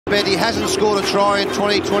He hasn't scored a try in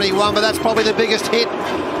 2021, but that's probably the biggest hit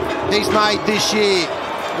he's made this year.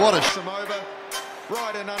 What a over,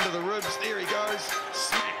 right in under the ribs. There he goes.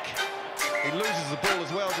 Smack. He loses the ball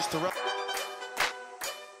as well, just to run.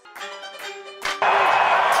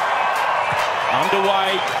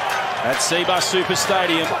 Underway at Seabus Super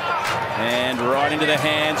Stadium, and right into the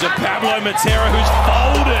hands of Pablo Matera, who's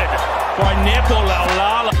folded by Nepo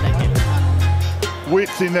Laulala.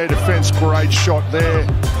 Width in their defence, great shot there,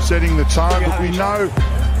 setting the tone. But we know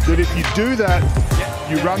that if you do that,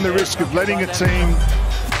 you run the risk of letting a team.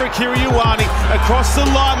 Kiriuani across the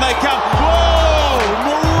line, they come. Whoa!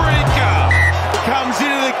 Marika comes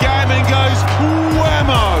into the game and goes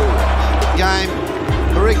whammo. Game.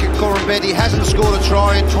 Marika Corambetti hasn't scored a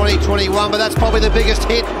try in 2021, but that's probably the biggest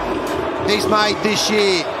hit he's made this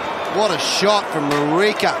year. What a shot from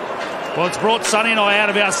Marika. Well, it's brought Sonny and I out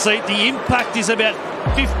of our seat. The impact is about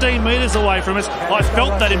 15 metres away from us. I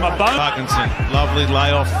felt that in my bone. Parkinson, lovely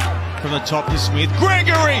layoff from the top to Smith.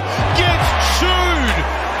 Gregory gets chewed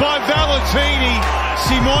by Valentini.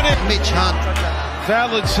 Simone. Mitch Hunt.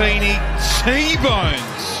 Valentini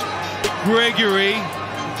T-bones Gregory.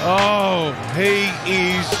 Oh, he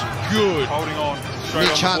is good. Holding on.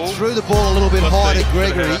 Mitch Hunt threw the ball a little bit high to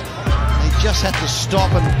Gregory. He just had to stop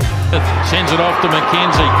and sends it off to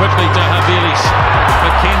McKenzie, quickly to Havelis.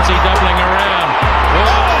 McKenzie doubling around.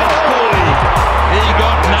 Oh, he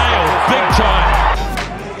got nailed big time.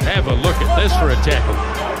 Have a look at this for a tackle.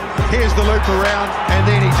 Here's the loop around, and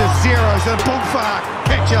then he just zeroes and boom far.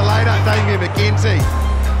 Catch you later, Damien McKenzie.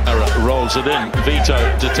 Rolls it in, Vito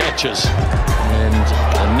detaches, and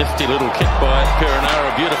a nifty little kick by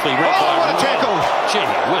Perenara, beautifully read by. What a tackle! Gee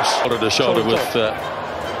whiz. Shoulder to shoulder with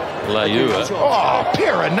Layua. Oh,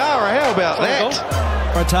 Perenara, how about that?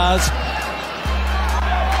 Rataz.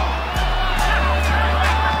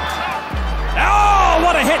 Oh,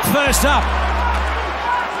 what a hit first up.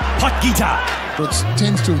 Pakita. It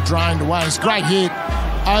tends to have drained away. It's a great hit,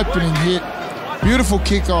 opening hit, beautiful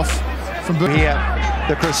kickoff from here.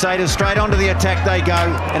 The Crusaders straight onto the attack they go,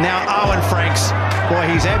 and now Owen Franks. Boy,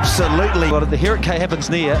 he's absolutely. The Hurricane happens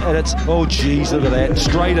near, and it's oh geez, look at that,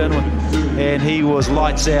 straight in, and he was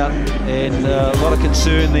lights out, and a lot of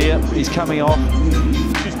concern there. He's coming off.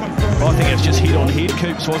 I think it's just head on head,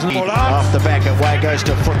 Coops, wasn't it? Off the back, away goes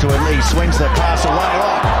to foot to him. He swings the pass away.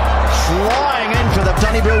 Oh, flying in for the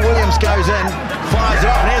Donnybrook. Williams goes in, fires it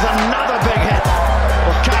up, and there's another big hit.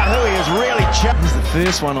 Well, Kahui is really chipped. The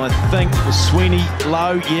first one, I think, was Sweeney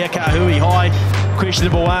low. Yeah, Kahui high.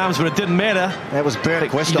 Questionable arms, but it didn't matter. That was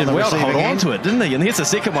Burdick West on the well to receiving hold end. on to it, didn't he? And here's the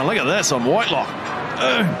second one. Look at this on Whitelock.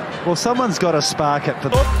 Well, someone's got to spark it for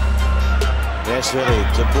the. Yes, really.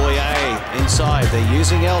 To Boye inside. They're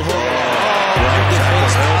using El Hook.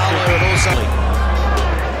 Great defense.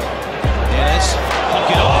 Yes.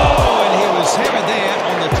 Oh, and he was hammered there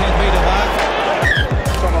on the 10-metre mark.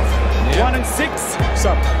 1 and 6.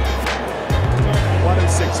 Sub. 1 and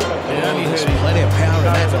 6. It only hurt plenty of power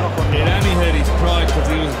in that one. It only hurt his pride because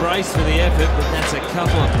he was braced for the effort, but that's a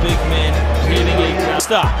couple of big men hitting each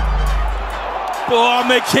other. Oh,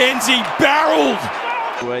 McKenzie barreled.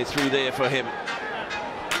 Way through there for him.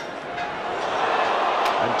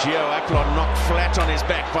 And Gio Aklon knocked flat on his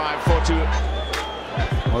back by Fortu.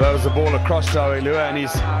 Well, that was the ball across to Oilua, and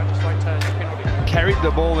he's carried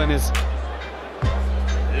the ball in his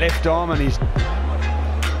left arm, and he's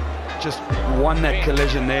just won that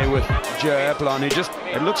collision there with Joe Applon, who just,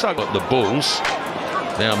 it looks like The Bulls,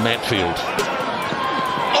 now Matfield.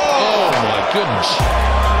 Oh my goodness.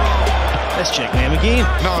 Let's check Nam again.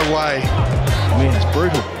 No way. Man, it's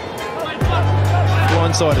brutal.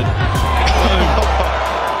 Blindsided.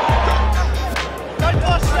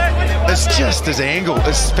 It's just his angle.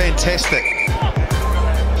 It's fantastic.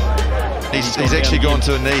 He's actually gone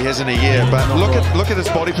to a knee, hasn't he? Yeah, but look at his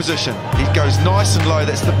body position. He goes nice and low.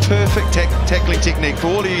 That's the perfect tackling technique for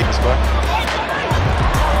all he is.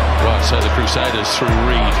 Right, so the Crusaders through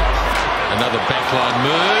Reed. Another backline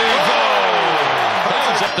move. Oh!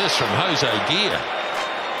 Bounce up this from Jose Gear.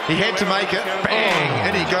 He had to make it. Bang!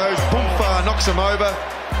 And he goes. Boom far, knocks him over.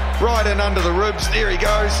 Right in under the ribs. There he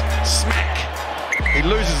goes. Smack. He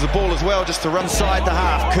loses the ball as well just to run. Inside the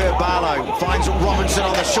half, Kurt Barlow finds Robinson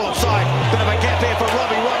on the short side. Bit of a gap here for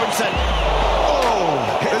Robbie Robinson. Oh,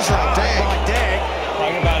 here's that Dag. By Dag.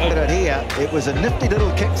 Look at it here. It was a nifty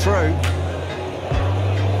little kick through.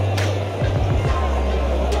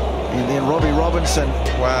 And then Robbie Robinson.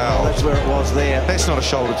 Wow. That's where it was there. That's not a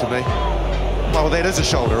shoulder to me. Well, that is a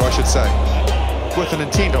shoulder, I should say. With an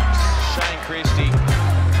intent of. Shane Christie.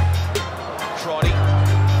 Trotty.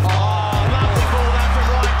 Oh, lovely ball out from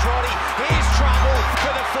Ryan Trotty. Here's trouble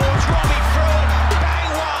for the Forge. Robbie through it.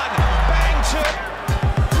 Bang one.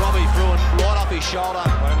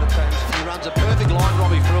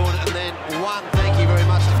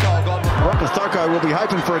 Sanko will be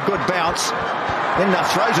hoping for a good bounce. Then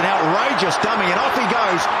throws an outrageous dummy, and off he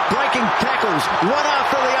goes. Breaking tackles, one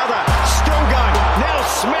after the other. Still going. Now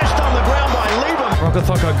smashed on the ground by Lieben.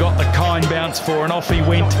 Rokethoko got the kind bounce for, and off he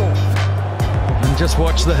went. And just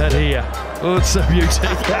watch the hit here. Oh, it's a beauty.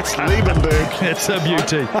 That's Liebenberg. It's a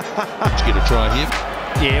beauty. Let's get a try here.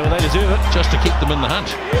 Yeah, well, they deserve it. Just to keep them in the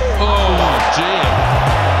hunt. Oh, dear.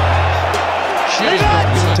 She's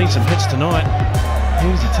seen some hits tonight.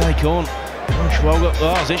 Who does he take on? Schwalger.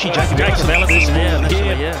 Oh, it's actually Jacob Ellis.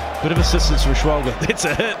 Yeah. Bit of assistance from Schwalger. That's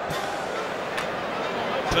a hit.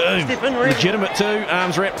 Boom. Legitimate too.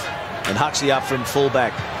 Arms wrap. And Huxley up from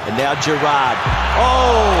fullback. And now Gerard.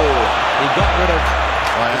 Oh! He got rid of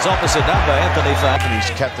his opposite number, Anthony Fay.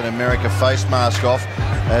 His Captain America face mask off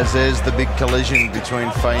as there's the big collision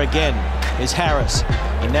between Fay. Again is Harris.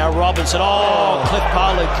 And now Robinson. Oh! Cliff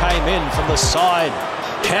Palu came in from the side.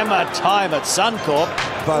 Hammer time at Suncorp.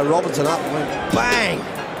 Bo Robinson up and went bang!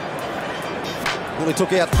 Well, he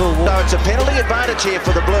took out Phil Ward. So it's a penalty advantage here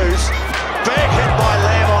for the Blues. Big hit by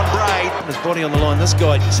Lamb on Braid. His body on the line. This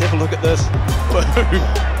guy, just have a look at this. Boom.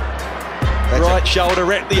 Right shoulder,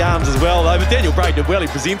 wrapped the arms as well, though. But Daniel Braid did well. He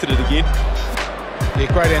presented it again. Yeah,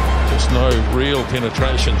 great end. Just no real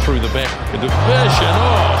penetration through the back. The division.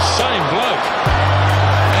 Oh, same bloke.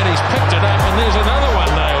 And he's picked it up, and there's another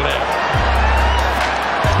one nailed out.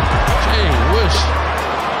 Gee whiz.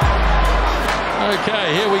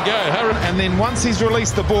 Okay, here we go. And then once he's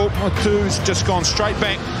released the ball, Matu's just gone straight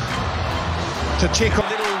back to check on.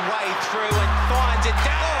 Little way through and finds it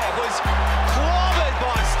down. Oh, it was clobbered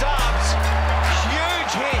by Stubbs.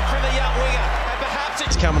 Huge hit from the young winger. And perhaps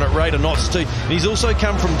It's coming at rate of knots too. And he's also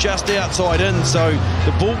come from just outside in, so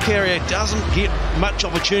the ball carrier doesn't get much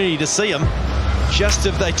opportunity to see him. Just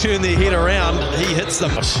if they turn their head around, he hits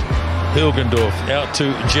them. Hilgendorf out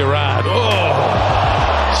to Gerard.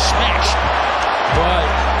 Oh, smash by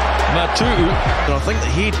Matu. And I think the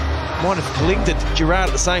head might have collected Gerard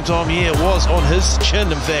at the same time. Yeah, it was on his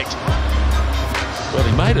chin, in fact. Well,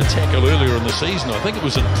 he made a tackle earlier in the season. I think it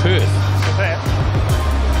was in Perth.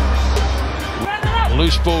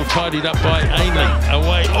 Loose ball tidied up by Ainley.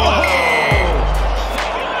 Away. Oh!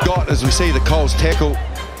 Got, as we see, the Coles tackle.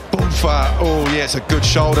 Boomfa. Oh, yeah, it's a good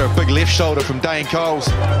shoulder. A big left shoulder from Dane Coles.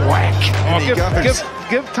 Whack. And he goes.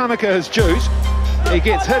 Give Tanaka his juice. He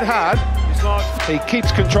gets hit hard. He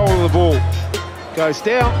keeps control of the ball. Goes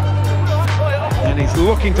down. And he's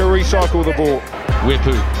looking to recycle the ball.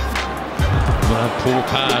 Wepu. Poor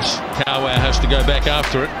pass. Kawa has to go back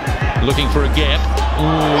after it. Looking for a gap. I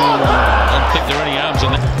don't think there are any arms in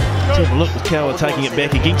there. Let's have a look with Kawa taking it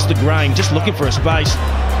back against the grain. Just looking for a space.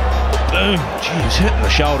 Boom. Jeez, hitting the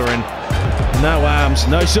shoulder and no arms.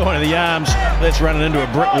 No sign of the arms. That's running into a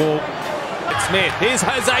brick wall. Smith. Here's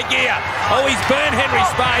Jose Gia. Oh, he's burned Henry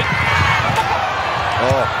Spade.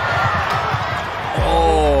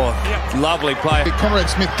 Oh, lovely play. Conrad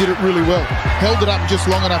Smith did it really well. Held it up just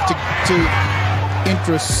long enough to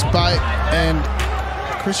interest Spate, and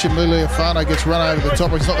Christian Muliafano gets run over the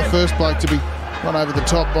top. He's not the first bloke to be run over the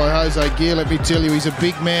top by Jose Gia. Let me tell you, he's a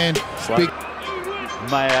big man. Big.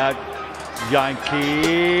 Mayer,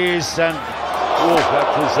 Yankees, and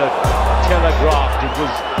that was a telegraphed. It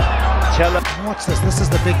was Watch this. This is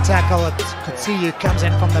the big tackle. Kutsiyu comes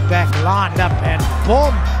in from the back, lined up, and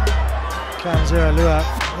boom! Comes Uralua.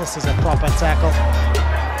 This is a proper tackle.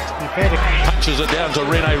 Punches it down to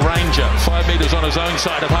Rene Ranger. 5 metres on his own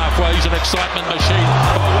side of halfway. He's an excitement machine.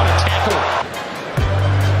 Oh, what a tackle.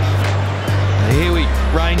 Here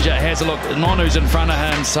Ranger has a look. Nonu's in front of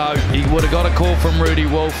him, so he would have got a call from Rudy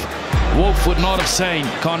Wolf. Wolf would not have seen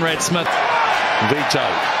Conrad Smith. Vito,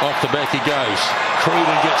 off the back he goes.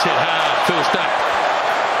 Cruden gets hit hard, first up.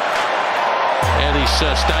 And he's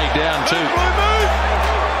stayed down too.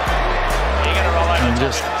 And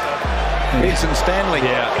just Benson Stanley.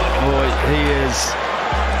 Yeah, boy, he has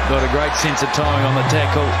got a great sense of timing on the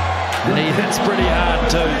tackle. And he hits pretty hard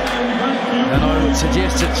too. And I would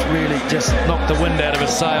suggest it's really just knocked the wind out of his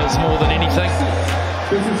sails more than anything.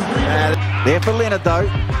 There for Leonard though.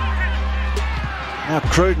 Now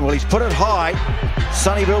Cruden, well, he's put it high.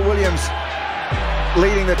 Sonny Bill Williams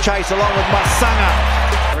leading the chase along with Masanga.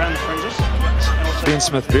 Around the fringes. Ben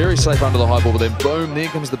Smith very safe under the high ball, but then boom, there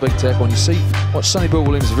comes the big tackle. And you see, watch Sonny Bill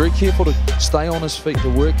Williams very careful to stay on his feet to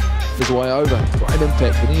work his way over. Great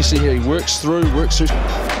impact. But then you see here he works through. What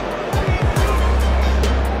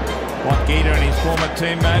Gator and his former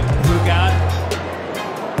teammate, Hugard.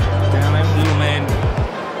 Down there, little man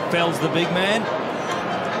fells the big man.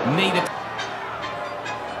 Needed.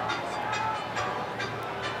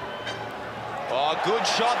 Oh, good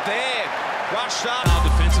shot there. Rushed up.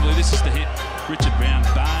 Defensively, this is the hit. Richard Brown,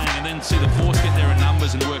 bang, and then see the force get there in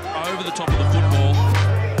numbers and work over the top of the football.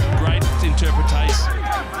 Great interpretation.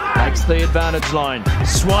 Takes the advantage line.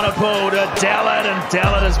 Swanepoel to Dallard, and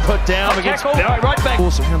Dallard is put down against right back.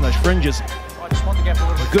 Also around those fringes.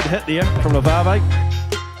 A good hit there from Lavave.